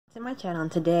To my channel,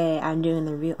 and today I'm doing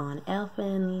the review on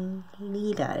Elfen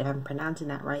Lied. If I'm pronouncing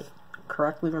that right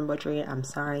correctly, from butchering it, I'm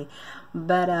sorry.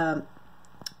 But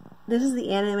this is the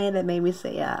anime that made me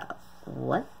say,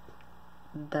 what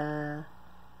the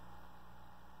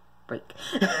break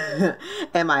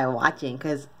am I watching?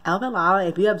 Because Elfen Lied,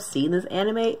 if you have seen this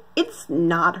anime, it's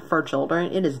not for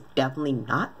children. It is definitely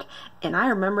not. And I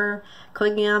remember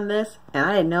clicking on this, and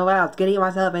I didn't know what I was getting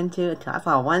myself into until I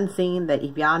saw one scene that,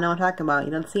 if y'all know what I'm talking about,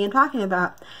 you know the scene I'm talking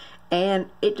about.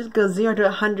 And it just goes 0 to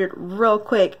 100 real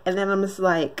quick. And then I'm just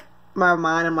like, my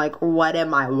mind, I'm like, what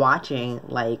am I watching?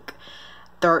 Like,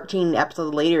 13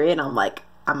 episodes later in, I'm like,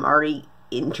 I'm already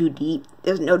in too deep.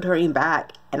 There's no turning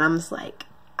back. And I'm just like,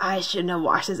 I shouldn't have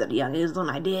watched this at a young age when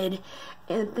I did.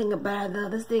 And think about it though,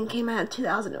 this thing came out in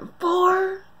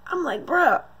 2004. I'm like,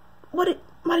 bruh, why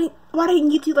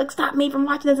didn't YouTube like stop me from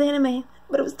watching this anime?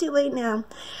 But it was too late now.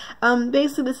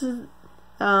 Basically this is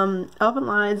Elfen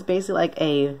Lied is basically like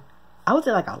I would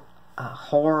say like a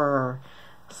horror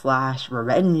 /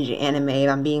 revenge anime, if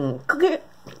I'm being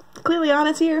clearly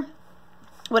honest here,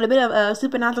 with a bit of a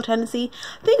supernatural tendency.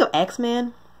 Think of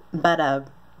X-Men, but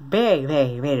very,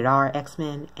 very rated R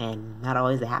X-Men, and not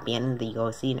always the happy ending that you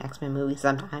go see in X-Men movies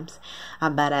sometimes.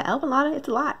 But Elfen Lied, it's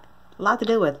a lot to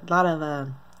do with, a lot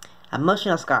of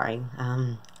emotional scarring,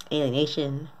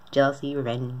 alienation, jealousy,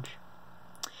 revenge,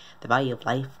 the value of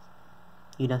life.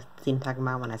 You know, see what I'm talking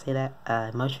about when I say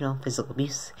that. Emotional, physical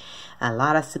abuse, a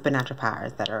lot of supernatural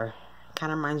powers that are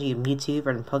kind of reminds you of Mewtwo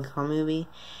from the Pokemon movie.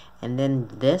 And then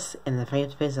this, in the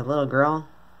face of a little girl,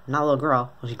 not a little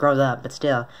girl, well, she grows up, but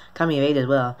still coming of age as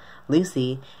well,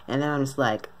 Lucy. And then I'm just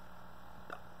like,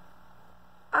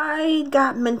 I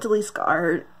got mentally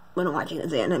scarred when watching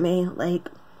this anime. Like,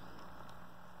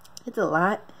 it's a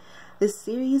lot. This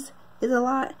series is a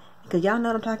lot, because y'all know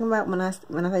what I'm talking about when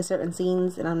I say certain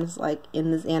scenes, and I'm just like,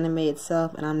 in this anime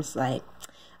itself, and I'm just like,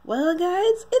 well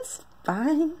guys, it's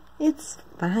fine. It's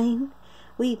fine.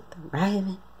 We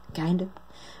thriving, kind of.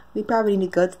 We probably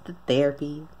need to go to the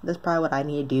therapy. That's probably what I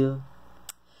need to do.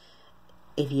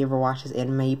 If you ever watch this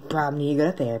anime, you probably need to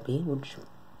go to therapy,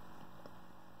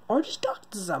 or just talk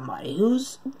to somebody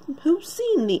who's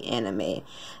seen the anime,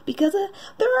 because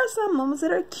there are some moments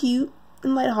that are cute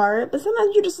and lighthearted, but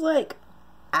sometimes you're just like,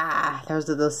 there's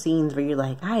those scenes where you're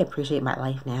like, I appreciate my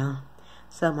life now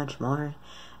so much more.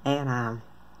 And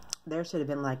there should have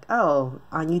been like, oh,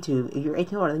 on YouTube, if you're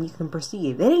 18 or older, then you can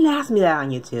proceed. They didn't ask me that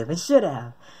on YouTube. They should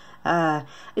have.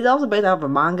 It's also based off of a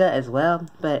manga as well,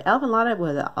 but Elfen Lied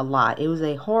was a lot. It was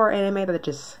a horror anime that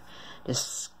just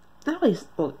not really,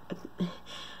 well,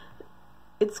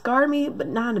 it scarred me, but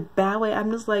not in a bad way.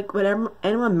 I'm just like, whenever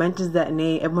anyone mentions that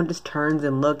name, everyone just turns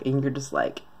and look, and you're just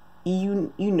like,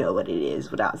 you know what it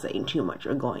is without saying too much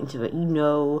or going to it. You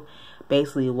know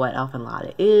basically what Elfen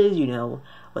Lied is. You know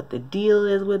what the deal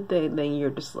is with it. Then you're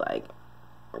just like,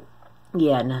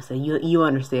 yeah, no. So you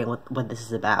understand what this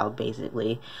is about.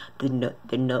 Basically,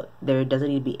 there doesn't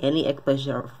need to be any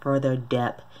explanation or further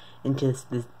depth into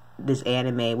this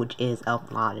anime, which is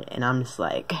Elfen Lied. And I'm just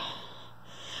like,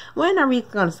 when are we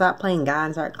gonna stop playing God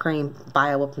and start creating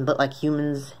bioweapons and look like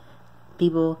humans?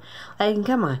 People, like,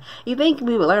 come on. You think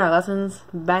we would learn our lessons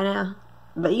by now?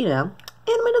 But you know,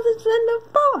 anime doesn't tend to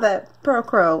follow that pro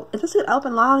crow. If this is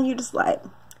Elfen Lied, and you're just like,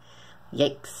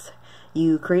 yikes.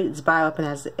 You create this bioweapon that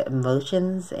has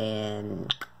emotions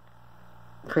and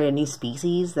create a new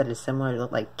species that is similar to,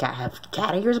 like, have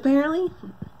cat ears apparently.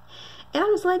 And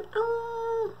I'm just like,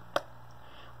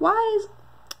 why is...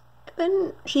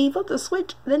 Then she flipped a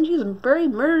switch. Then she has very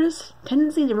murderous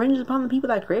tendencies and vengeance upon the people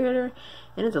that created her,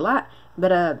 and it's a lot.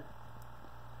 But and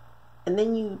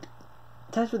then you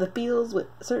touch with the feels with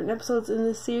certain episodes in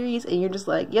this series, and you're just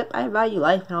like, yep, I value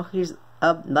life and all features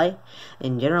of life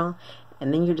in general.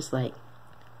 And then you're just like,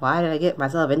 why did I get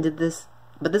myself into this?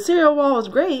 But the cereal wall was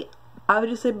great. I would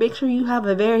just say, make sure you have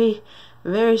a very,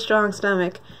 very strong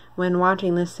stomach when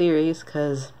watching this series,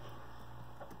 because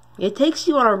it takes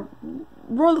you on a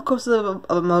roller coaster of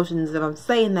emotions, and I'm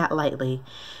saying that lightly.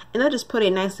 And I'll just put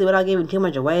it nicely without giving too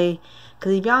much away,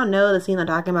 because if y'all know the scene I'm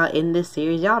talking about in this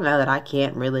series, y'all know that I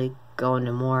can't really go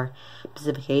into more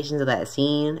specifications of that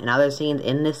scene and other scenes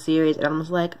in this series. And I'm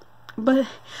just like, but the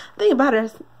thing about it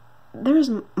is,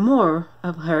 there's more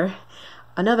of her,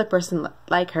 another person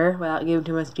like her, without giving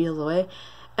too much deals away.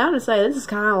 And I'm just saying, this is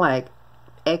kind of like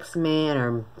X-Men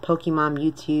or Pokemon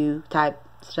Mewtwo type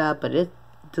stuff, but it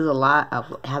does a lot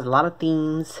of, has a lot of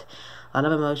themes, a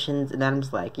lot of emotions. And I'm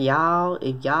just like, y'all,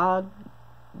 if y'all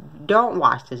don't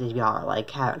watch this, if y'all are like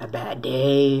having a bad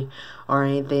day or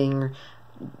anything,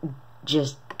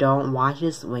 just don't watch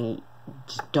this when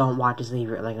just don't watch this if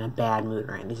you're like in a bad mood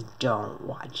or anything. Just don't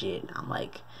watch it. I'm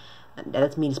like,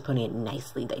 that's me just putting it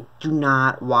nicely. Like, do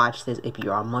not watch this if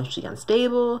you're emotionally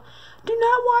unstable. Do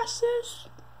not watch this.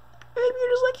 If you're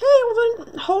just like, hey, it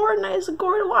was a horror night, it's a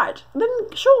gore to watch, then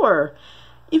sure.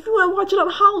 If you want to watch it on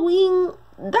Halloween,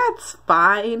 that's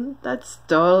fine. That's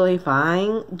totally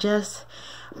fine. Just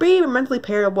be mentally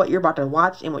prepared of what you're about to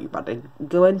watch and what you're about to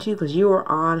go into, because you are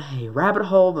on a rabbit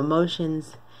hole of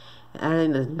emotions. And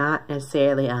everything does not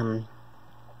necessarily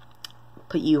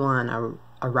put you on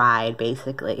a ride,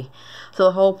 basically. So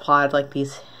the whole plot, like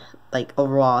these, like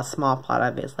overall a small plot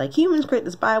of it is like humans create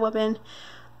this bioweapon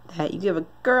that you give a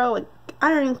girl like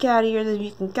iron cat ears, as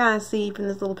you can kind of see from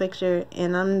this little picture,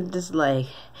 and I'm just like,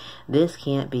 this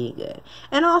can't be good.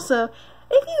 And also,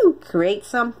 if you create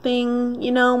something,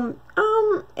 you know,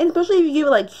 and especially if you give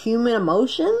it like human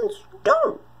emotions,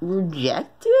 don't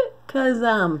reject it, because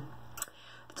there's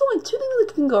only two things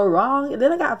that can go wrong. And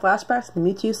then I got flashbacks to the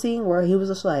Mewtwo scene where he was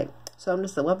just like, so I'm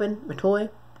just a weapon, a toy,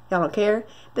 y'all don't care.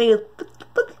 Then he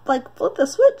flip the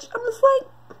switch. I'm just like,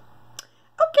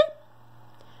 okay.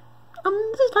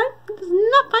 This is fine. This is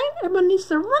not fine. Everyone needs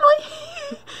to run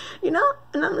away. You know?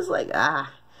 And I'm just like,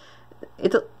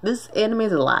 this anime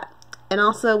is a lot. And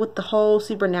also with the whole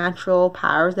supernatural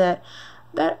powers that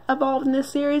evolved in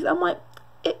this series, I'm like,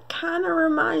 it kind of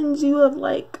reminds you of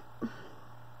like,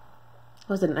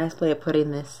 what's a nice way of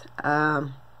putting this?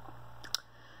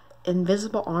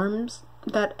 Invisible arms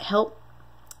that help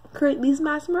create these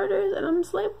mass murders. And I'm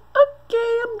just like,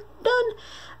 okay, I'm done.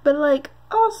 But like,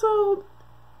 also,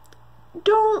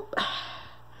 don't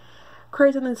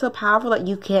create something so powerful that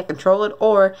you can't control it,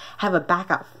 or have a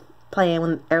backup plan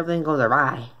when everything goes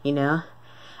awry, you know?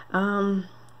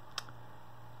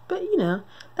 But you know,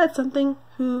 that's something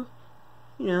you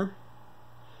know,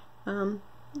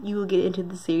 you will get into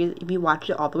the series if you watch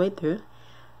it all the way through.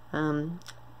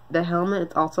 The helmet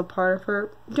is also part of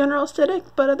her general aesthetic,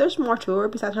 but there's more to her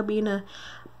besides her being a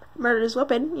murderous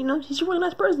weapon. You know, she's a really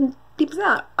nice person, deep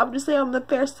out. I would just say on the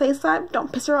fair safe side,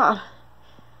 don't piss her off.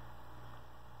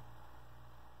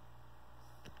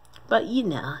 But you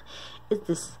know, it's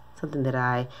just something that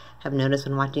I have noticed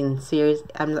when watching the series.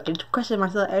 I question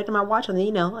myself every time I watch something,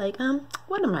 you know, like,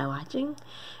 what am I watching?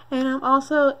 And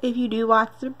also, if you do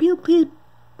watch it, please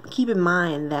keep in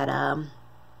mind that,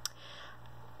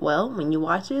 well, when you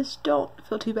watch this, don't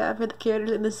feel too bad for the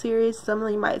characters in the series. Some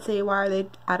of you might say, why are they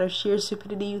out of sheer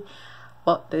stupidity?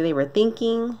 What they were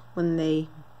thinking when they,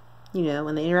 you know,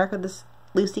 when they interact with this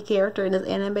Lucy character in this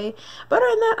anime. But other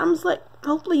than that, I'm just like,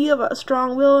 hopefully you have a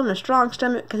strong will and a strong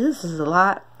stomach, because this is a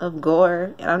lot of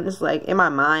gore. And I'm just like, in my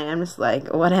mind, I'm just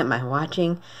like, what am I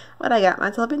watching? What I got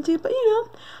myself into? But you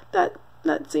know,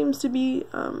 that seems to be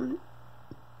what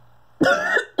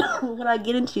I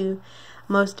get into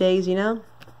most days, you know?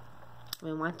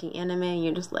 When watching anime,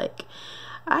 you're just like,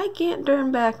 I can't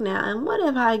turn back now, and what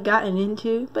have I gotten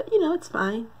into? But you know, it's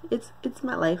fine. It's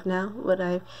my life now. What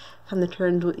I've come to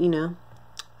terms with, you know,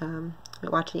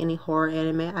 watching any horror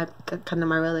anime. I've come to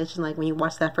my realization, like when you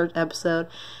watch that first episode,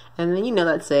 and then you know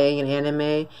that saying in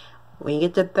anime, when you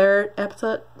get to the third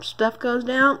episode, stuff goes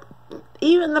down.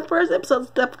 Even the first episode,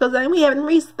 stuff goes down. We haven't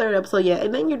reached the third episode yet,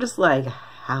 and then you're just like,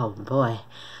 oh boy,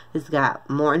 this got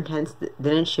more intense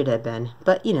than it should have been.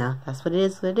 But you know, that's what it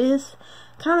is. What it is.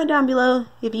 Comment down below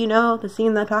if you know the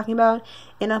scene that I'm talking about,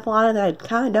 and a lot that I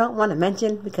kind of don't want to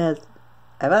mention, because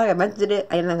if I mentioned it,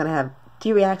 I'm not gonna have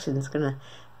two reactions. Gonna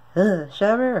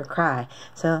shiver or cry.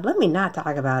 So let me not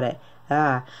talk about it.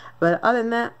 But other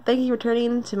than that, thank you for tuning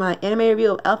in to my anime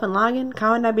review of Elfen Lied.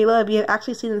 Comment down below if you have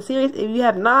actually seen the series. If you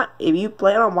have not, if you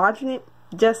plan on watching it,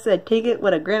 just take it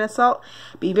with a grain of salt.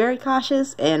 Be very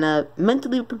cautious and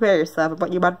mentally prepare yourself about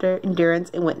what you're about to endurance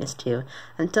and witness to.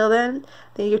 Until then,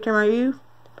 thank you for my review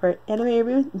for anime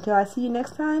review. Until I see you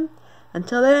next time.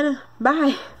 Until then,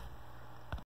 bye.